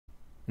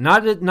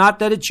Not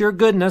that it's your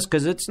goodness,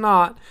 because it's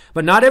not.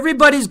 But not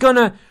everybody's going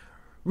to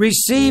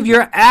receive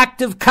your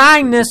act of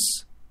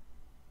kindness.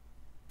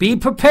 Be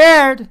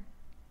prepared.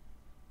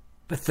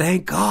 But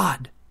thank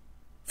God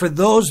for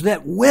those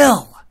that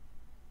will.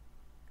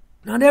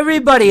 Not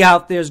everybody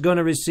out there is going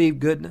to receive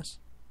goodness,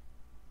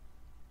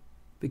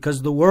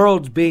 because the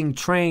world's being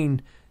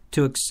trained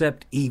to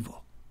accept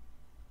evil,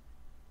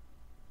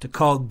 to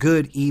call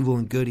good evil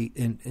and good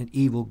and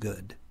evil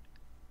good,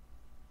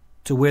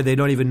 to where they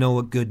don't even know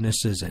what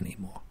goodness is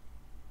anymore.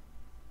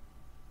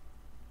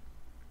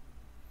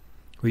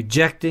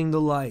 Rejecting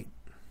the light,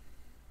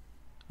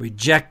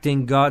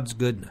 rejecting God's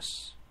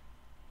goodness.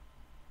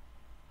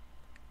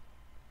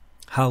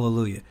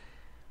 Hallelujah.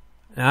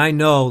 And I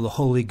know the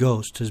Holy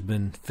Ghost has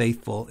been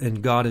faithful,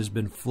 and God has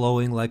been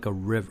flowing like a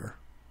river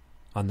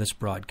on this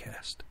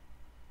broadcast.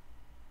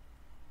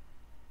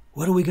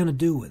 What are we going to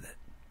do with it?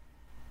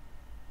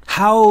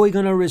 How are we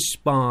going to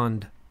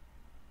respond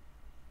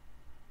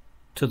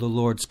to the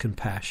Lord's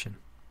compassion?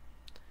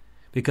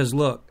 Because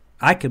look,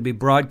 I could be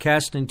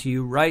broadcasting to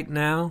you right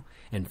now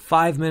and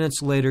 5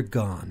 minutes later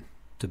gone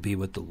to be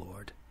with the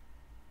Lord.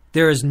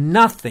 There is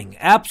nothing,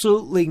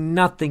 absolutely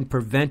nothing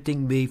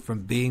preventing me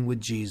from being with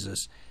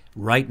Jesus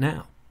right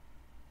now.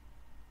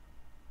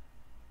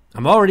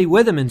 I'm already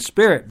with him in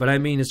spirit, but I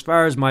mean as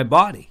far as my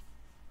body.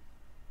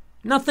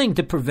 Nothing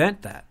to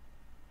prevent that.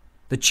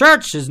 The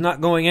church is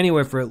not going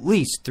anywhere for at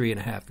least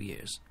 3.5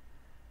 years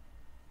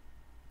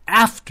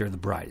after the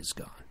bride is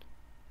gone.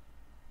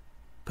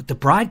 But the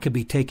bride could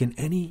be taken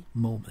any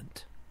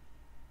moment.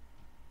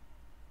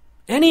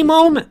 Any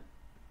moment.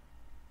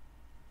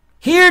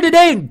 Here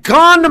today and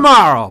gone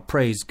tomorrow,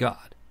 praise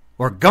God.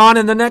 Or gone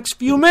in the next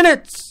few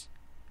minutes.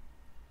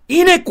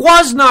 Enoch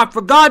was not,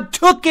 for God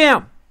took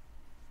him.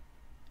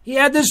 He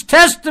had this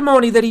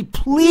testimony that he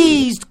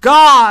pleased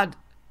God.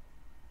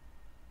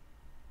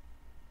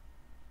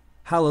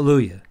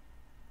 Hallelujah.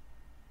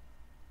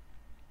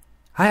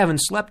 I haven't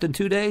slept in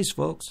 2 days,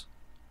 folks.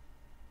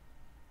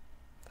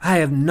 I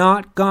have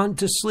not gone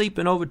to sleep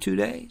in over 2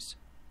 days.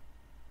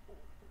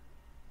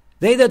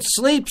 They that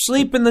sleep,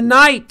 sleep in the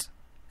night.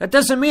 That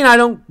doesn't mean I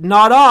don't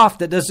nod off.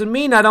 That doesn't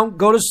mean I don't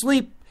go to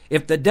sleep.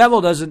 If the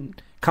devil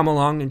doesn't come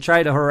along and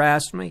try to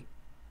harass me,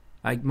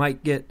 I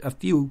might get a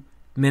few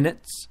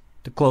minutes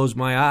to close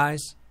my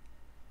eyes.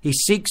 He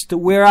seeks to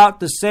wear out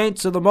the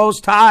saints of the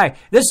Most High.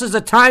 This is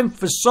a time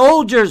for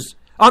soldiers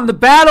on the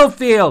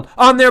battlefield,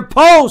 on their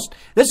post.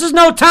 This is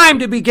no time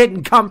to be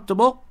getting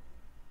comfortable.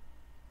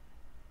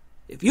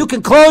 If you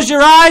can close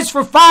your eyes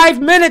for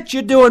 5 minutes,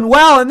 you're doing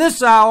well in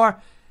this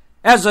hour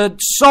as a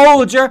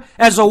soldier,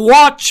 as a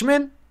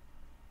watchman.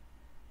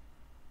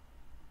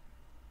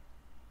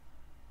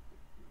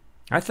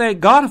 I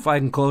thank God if I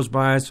can close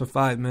my eyes for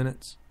 5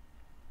 minutes.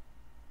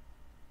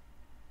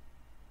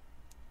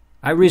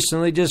 I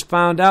recently just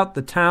found out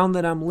the town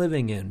that I'm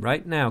living in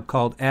right now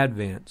called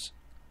Advance.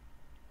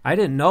 I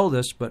didn't know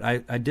this, but I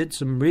did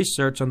some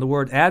research on the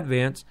word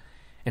Advance,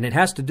 and it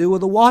has to do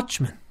with a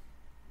watchman.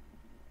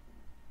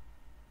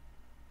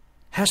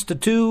 Has to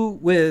do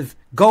with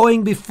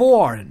going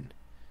before and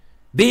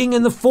being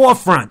in the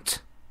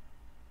forefront,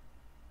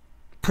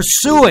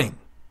 pursuing.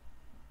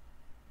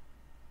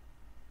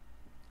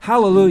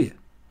 Hallelujah.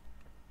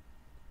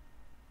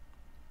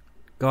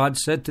 God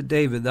said to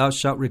David, "Thou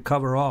shalt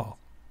recover all."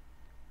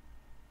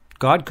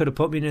 God could have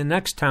put me in the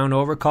next town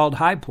over called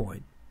High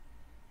Point,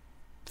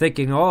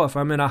 thinking, oh, if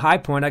I'm in a High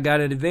Point, I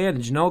got an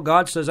advantage. No,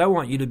 God says, I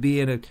want you to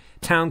be in a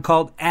town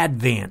called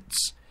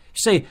Advance. You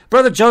say,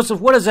 Brother Joseph,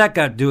 what does that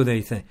got to do with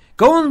anything?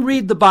 Go and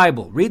read the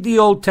Bible. Read the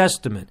Old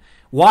Testament.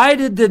 Why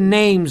did the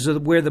names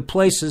of where the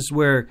places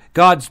where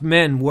God's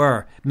men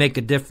were make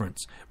a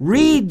difference?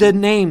 Read the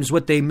names,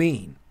 what they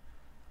mean.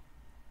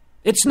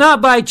 It's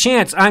not by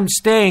chance I'm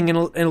staying in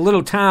a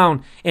little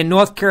town in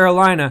North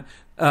Carolina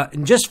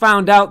and just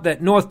found out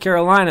that North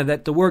Carolina,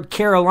 that the word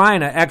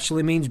Carolina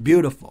actually means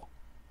beautiful.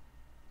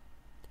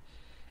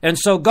 And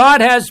so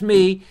God has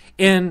me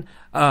in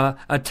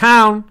a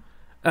town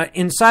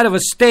inside of a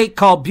state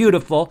called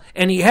Beautiful,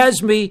 and he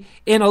has me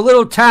in a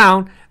little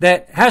town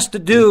that has to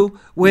do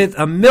with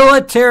a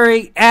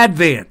military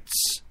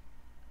advance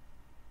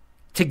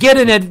to get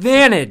an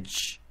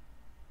advantage,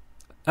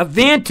 a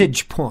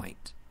vantage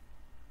point,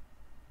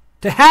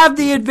 to have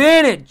the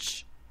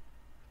advantage,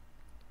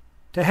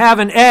 to have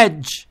an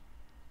edge.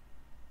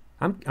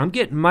 I'm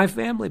getting my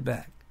family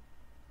back.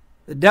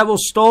 The devil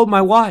stole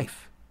my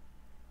wife.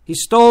 He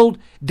stole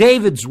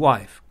David's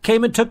wife,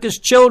 came and took his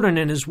children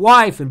and his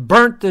wife and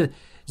burnt the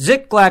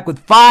Ziklag with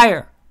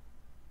fire.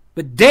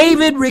 But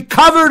David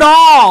recovered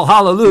all.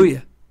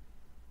 Hallelujah.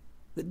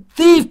 The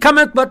thief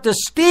cometh but to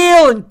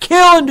steal and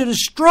kill and to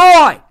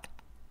destroy.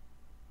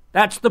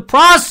 That's the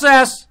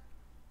process.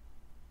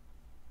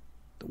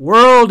 The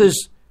world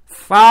is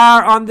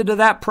far under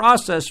that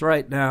process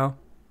right now.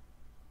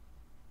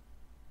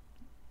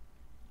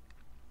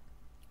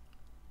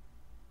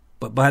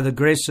 But by the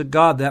grace of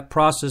God, that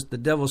process the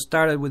devil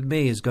started with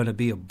me is going to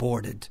be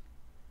aborted.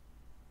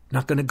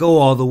 Not going to go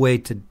all the way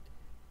to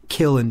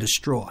kill and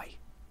destroy.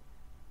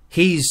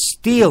 He's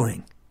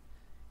stealing.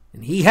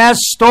 And he has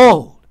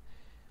stole.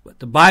 But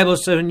the Bible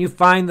says when you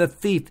find the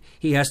thief,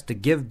 he has to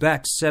give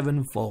back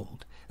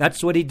sevenfold.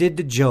 That's what he did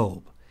to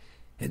Job.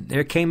 And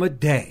there came a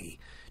day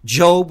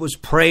Job was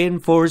praying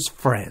for his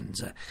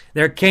friends.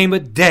 There came a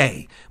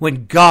day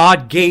when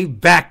God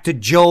gave back to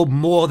Job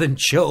more than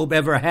Job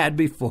ever had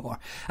before.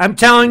 I'm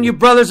telling you,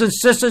 brothers and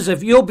sisters,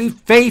 if you'll be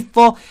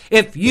faithful,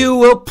 if you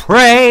will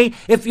pray,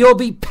 if you'll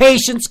be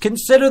patient,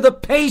 consider the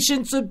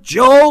patience of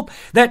Job,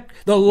 that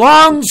the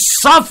long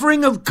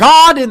suffering of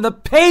God and the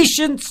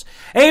patience,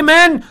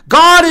 amen,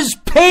 God is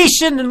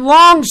patient and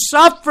long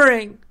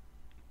suffering.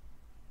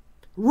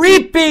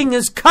 Reaping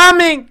is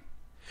coming.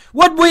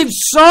 What we've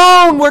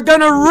sown, we're going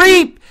to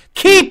reap.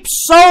 Keep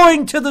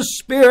sowing to the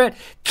Spirit.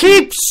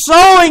 Keep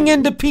sowing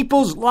into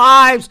people's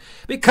lives,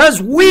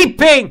 because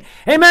weeping,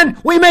 amen,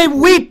 we may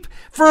weep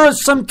for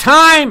some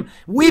time,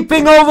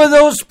 weeping over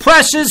those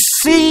precious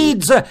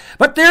seeds,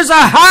 but there's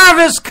a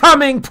harvest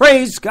coming,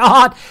 praise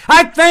God.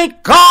 I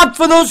thank God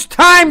for those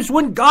times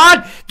when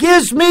God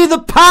gives me the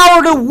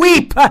power to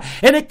weep,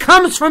 and it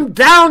comes from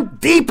down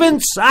deep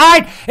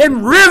inside,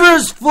 and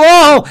rivers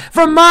flow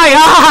from my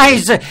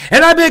eyes,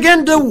 and I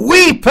begin to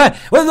weep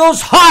with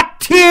those hot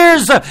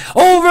tears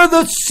over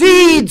the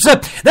seeds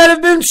that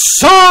have been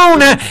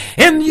sown.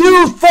 And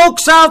you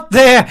folks out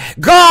there,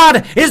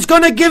 God is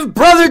going to give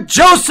Brother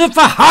Joseph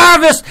a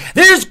harvest.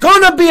 There's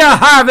going to be a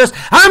harvest.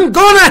 I'm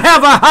going to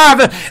have a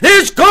harvest.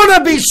 There's going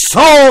to be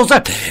souls.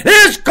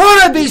 There's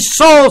going to be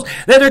souls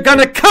that are going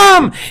to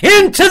come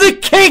into the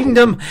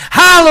kingdom.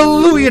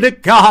 Hallelujah to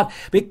God,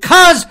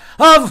 because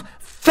of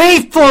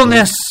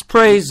faithfulness.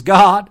 Praise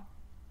God.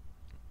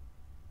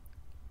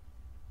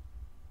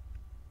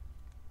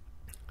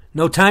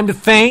 No time to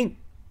faint.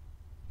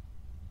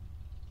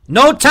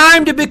 No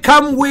time to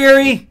become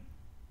weary.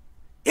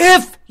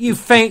 If you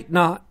faint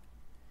not,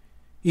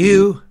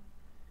 you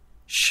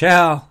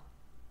shall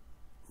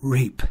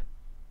reap.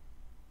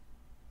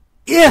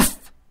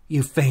 If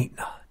you faint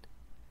not.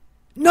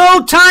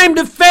 No time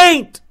to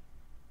faint.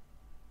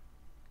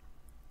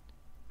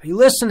 Are you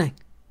listening?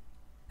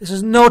 This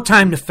is no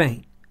time to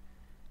faint.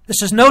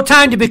 This is no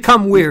time to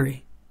become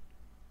weary.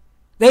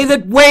 They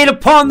that wait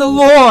upon the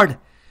Lord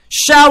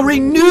shall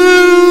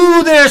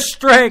renew their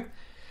strength,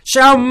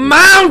 shall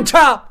mount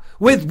up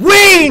with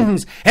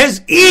wings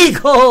as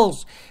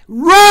eagles,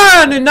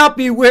 run and not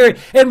be weary,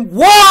 and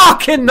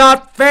walk and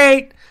not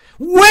faint.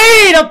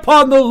 Wait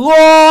upon the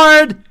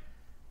Lord.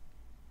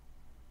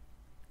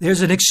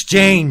 There's an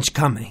exchange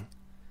coming.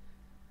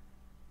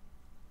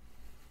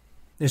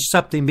 There's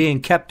something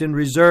being kept in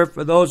reserve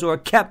for those who are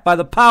kept by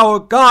the power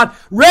of God,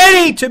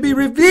 ready to be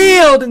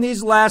revealed in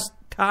this last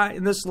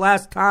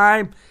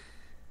time.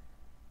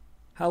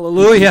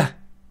 Hallelujah.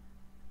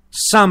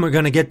 Some are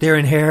going to get their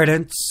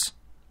inheritance,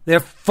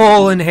 their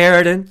full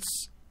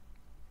inheritance.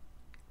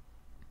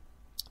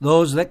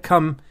 Those that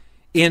come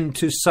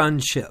into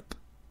sonship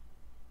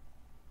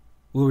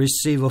will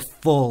receive a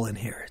full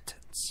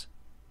inheritance.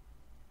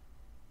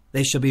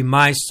 They shall be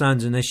my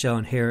sons, and they shall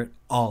inherit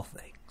all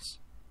things.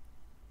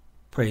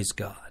 Praise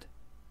God.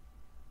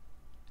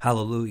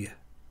 Hallelujah.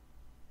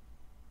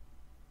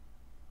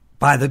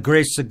 By the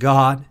grace of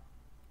God,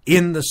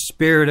 in the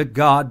Spirit of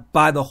God,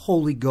 by the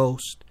Holy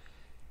Ghost,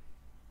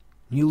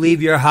 you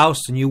leave your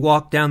house and you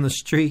walk down the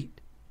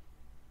street,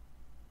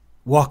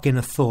 walk in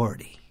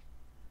authority.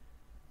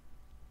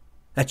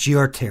 That's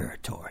your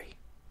territory.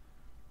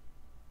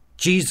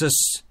 Jesus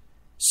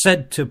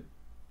said to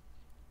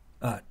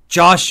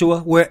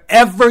Joshua,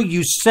 wherever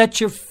you set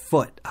your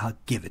foot, I'll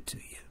give it to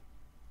you.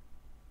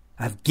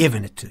 I've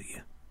given it to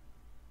you.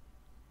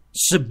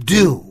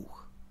 Subdue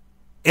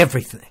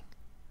everything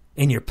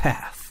in your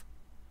path.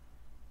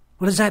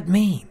 What does that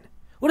mean?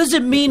 What does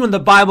it mean when the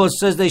Bible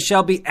says they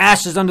shall be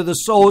ashes under the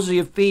soles of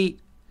your feet?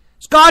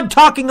 Is God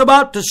talking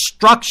about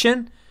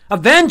destruction?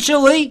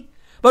 Eventually.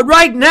 But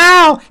right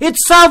now,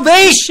 it's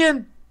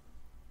salvation.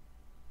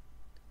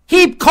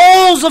 Heap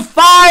coals of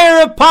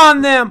fire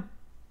upon them,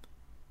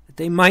 that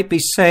they might be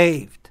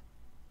saved.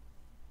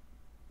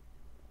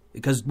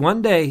 Because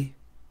one day,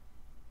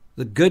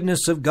 the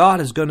goodness of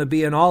God is going to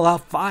be an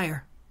all-out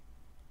fire.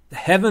 The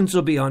heavens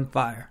will be on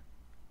fire.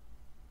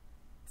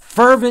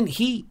 Fervent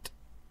heat.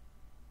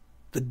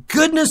 The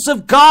goodness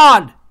of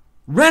God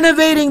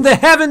renovating the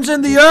heavens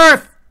and the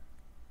earth.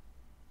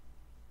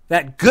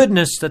 That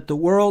goodness that the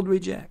world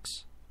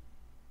rejects.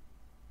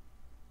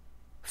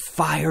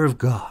 Fire of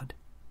God.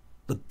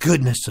 The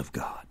goodness of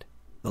God.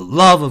 The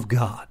love of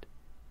God.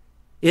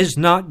 Is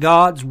not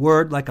God's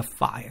word like a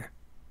fire?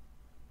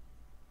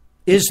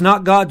 Is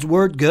not God's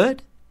word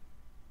good?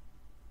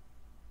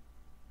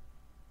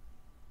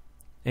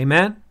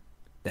 Amen?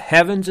 The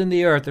heavens and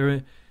the earth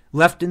are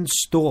left in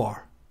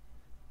store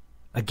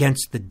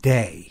against the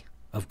day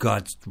of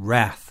God's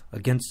wrath,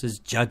 against his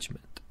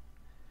judgment.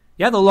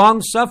 Yeah, the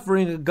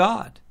long-suffering of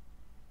God.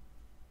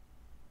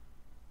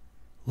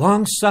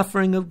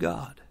 Long-suffering of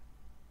God.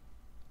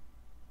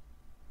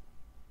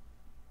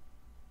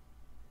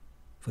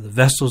 For the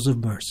vessels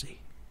of mercy.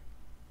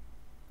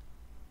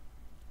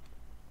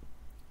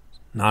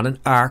 Not an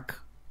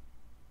ark.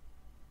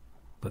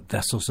 but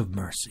vessels of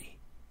mercy.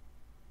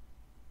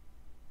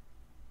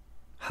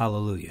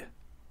 Hallelujah.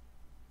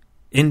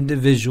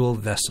 Individual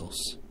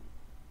vessels.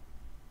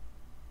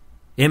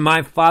 In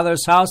my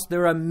Father's house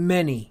there are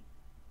many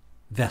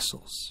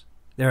vessels.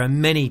 There are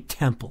many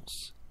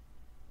temples.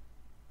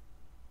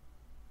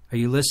 Are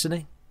you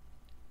listening?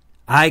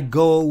 I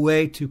go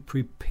away to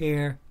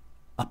prepare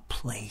a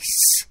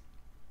place.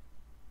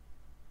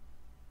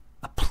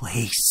 A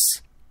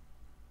place.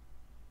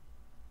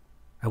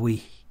 Are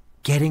we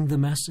getting the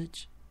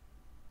message?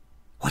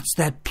 What's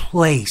that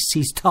place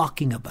he's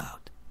talking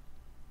about?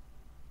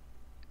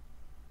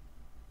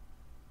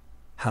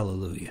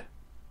 Hallelujah.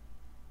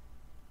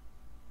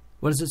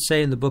 What does it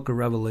say in the book of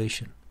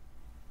Revelation?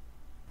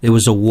 There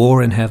was a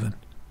war in heaven.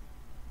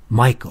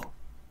 Michael,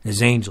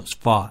 his angels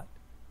fought.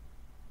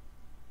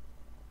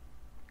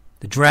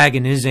 The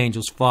dragon and his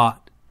angels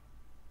fought,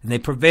 and they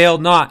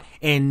prevailed not,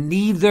 and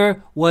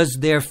neither was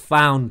there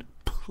found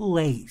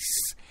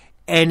place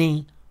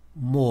any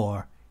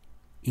more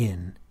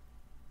in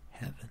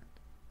heaven.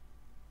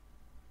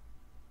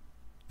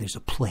 There's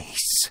a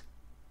place.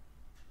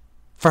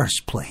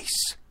 First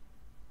place.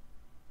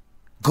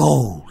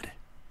 Gold.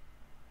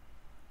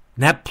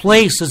 And that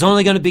place is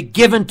only going to be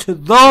given to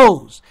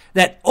those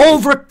that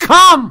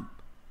overcome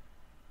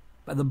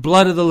by the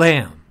blood of the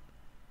Lamb,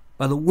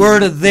 by the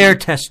word of their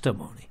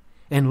testimony,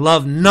 and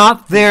love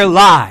not their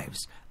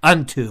lives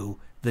unto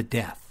the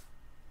death.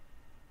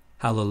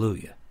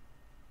 Hallelujah.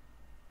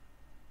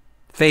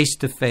 Face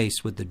to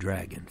face with the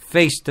dragon,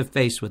 face to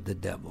face with the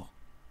devil.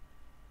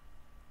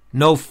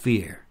 No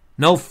fear,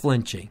 no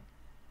flinching,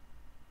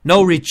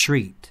 no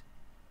retreat.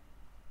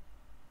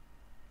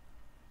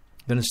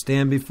 Going to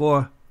stand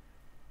before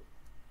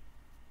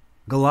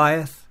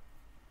Goliath,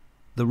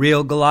 the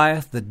real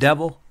Goliath, the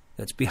devil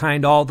that's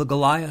behind all the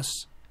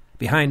Goliaths,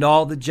 behind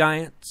all the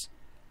giants,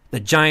 the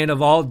giant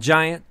of all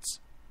giants.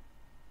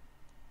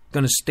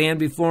 Going to stand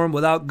before him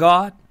without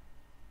God?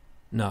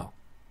 No.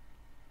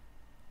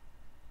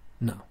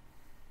 No.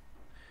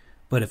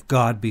 But if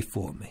God be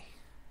for me,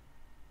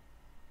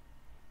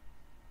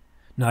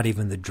 not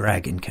even the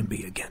dragon can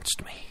be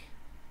against me.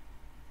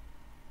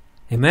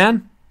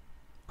 Amen?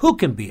 Who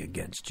can be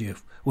against you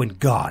when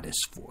God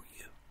is for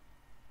you?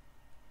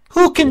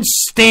 Who can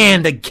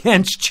stand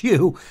against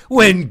you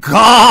when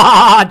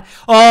God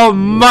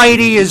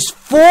Almighty is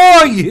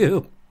for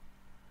you?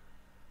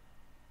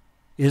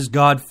 Is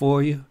God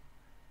for you?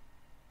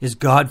 Is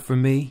God for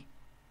me?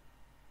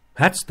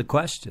 That's the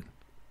question.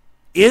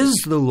 Is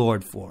the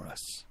Lord for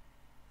us?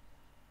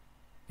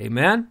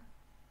 Amen?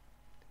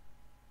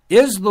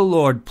 Is the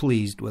Lord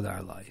pleased with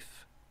our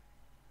life?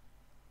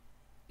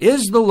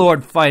 Is the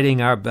Lord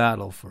fighting our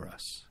battle for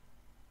us?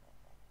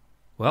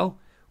 Well,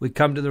 we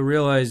come to the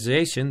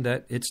realization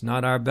that it's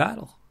not our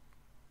battle.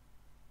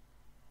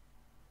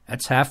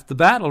 That's half the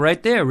battle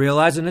right there,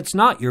 realizing it's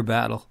not your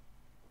battle.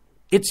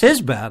 It's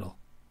his battle.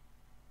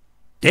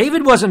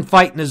 David wasn't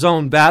fighting his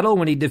own battle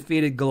when he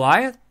defeated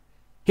Goliath.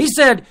 He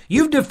said,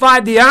 "You've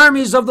defied the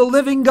armies of the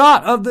living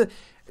God."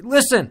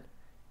 Listen,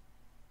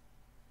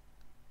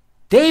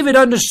 David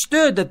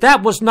understood that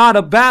that was not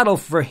a battle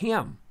for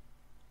him.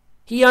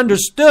 He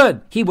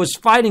understood he was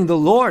fighting the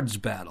Lord's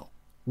battle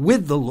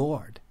with the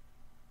Lord.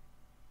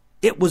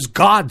 It was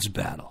God's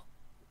battle.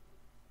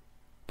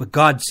 But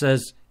God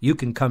says, you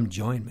can come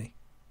join me.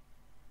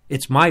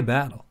 It's my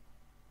battle.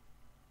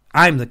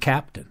 I'm the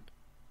captain.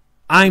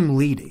 I'm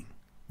leading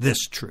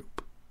this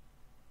troop.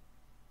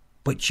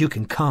 But you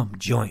can come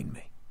join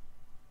me.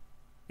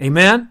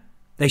 Amen?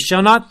 They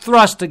shall not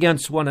thrust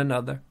against one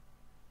another.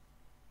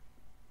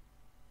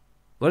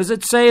 What does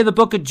it say in the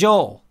book of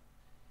Joel?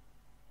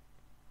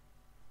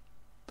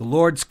 The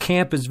Lord's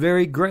camp is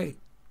very great.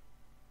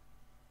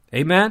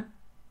 Amen?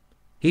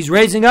 He's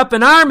raising up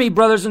an army,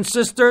 brothers and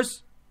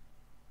sisters.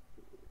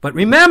 But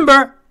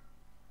remember,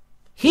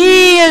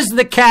 he is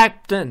the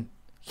captain.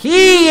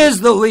 He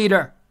is the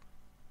leader.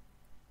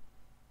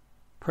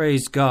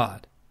 Praise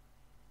God.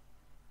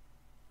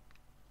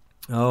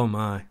 Oh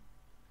my.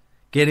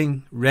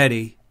 Getting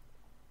ready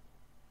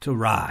to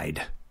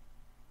ride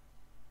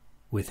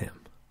with him.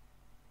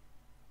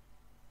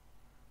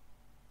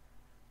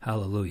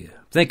 Hallelujah.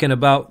 Thinking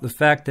about the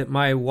fact that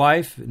my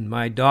wife and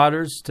my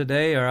daughters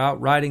today are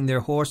out riding their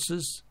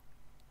horses.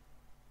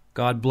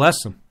 God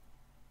bless them.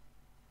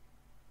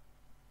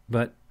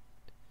 But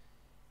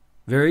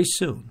very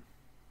soon,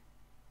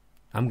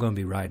 I'm going to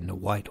be riding a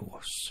white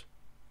horse.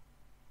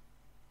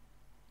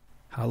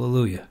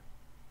 Hallelujah.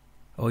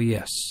 Oh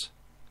yes.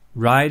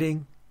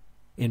 Riding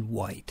in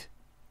white.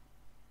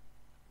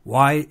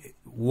 White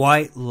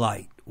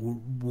light.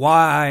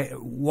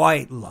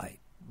 White light.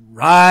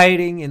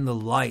 Riding in the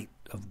light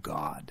of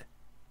God.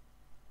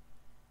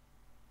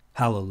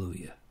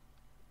 Hallelujah.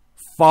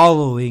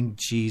 Following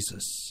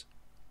Jesus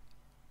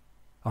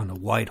on a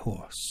white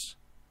horse.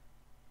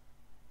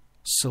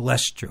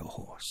 Celestial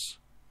horse.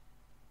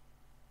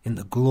 In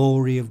the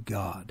glory of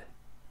God.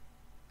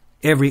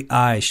 Every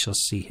eye shall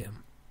see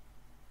him.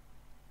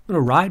 I'm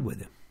going to ride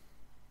with him.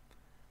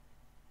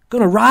 I'm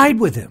going to ride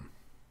with him.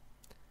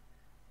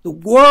 The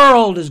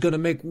world is going to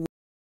make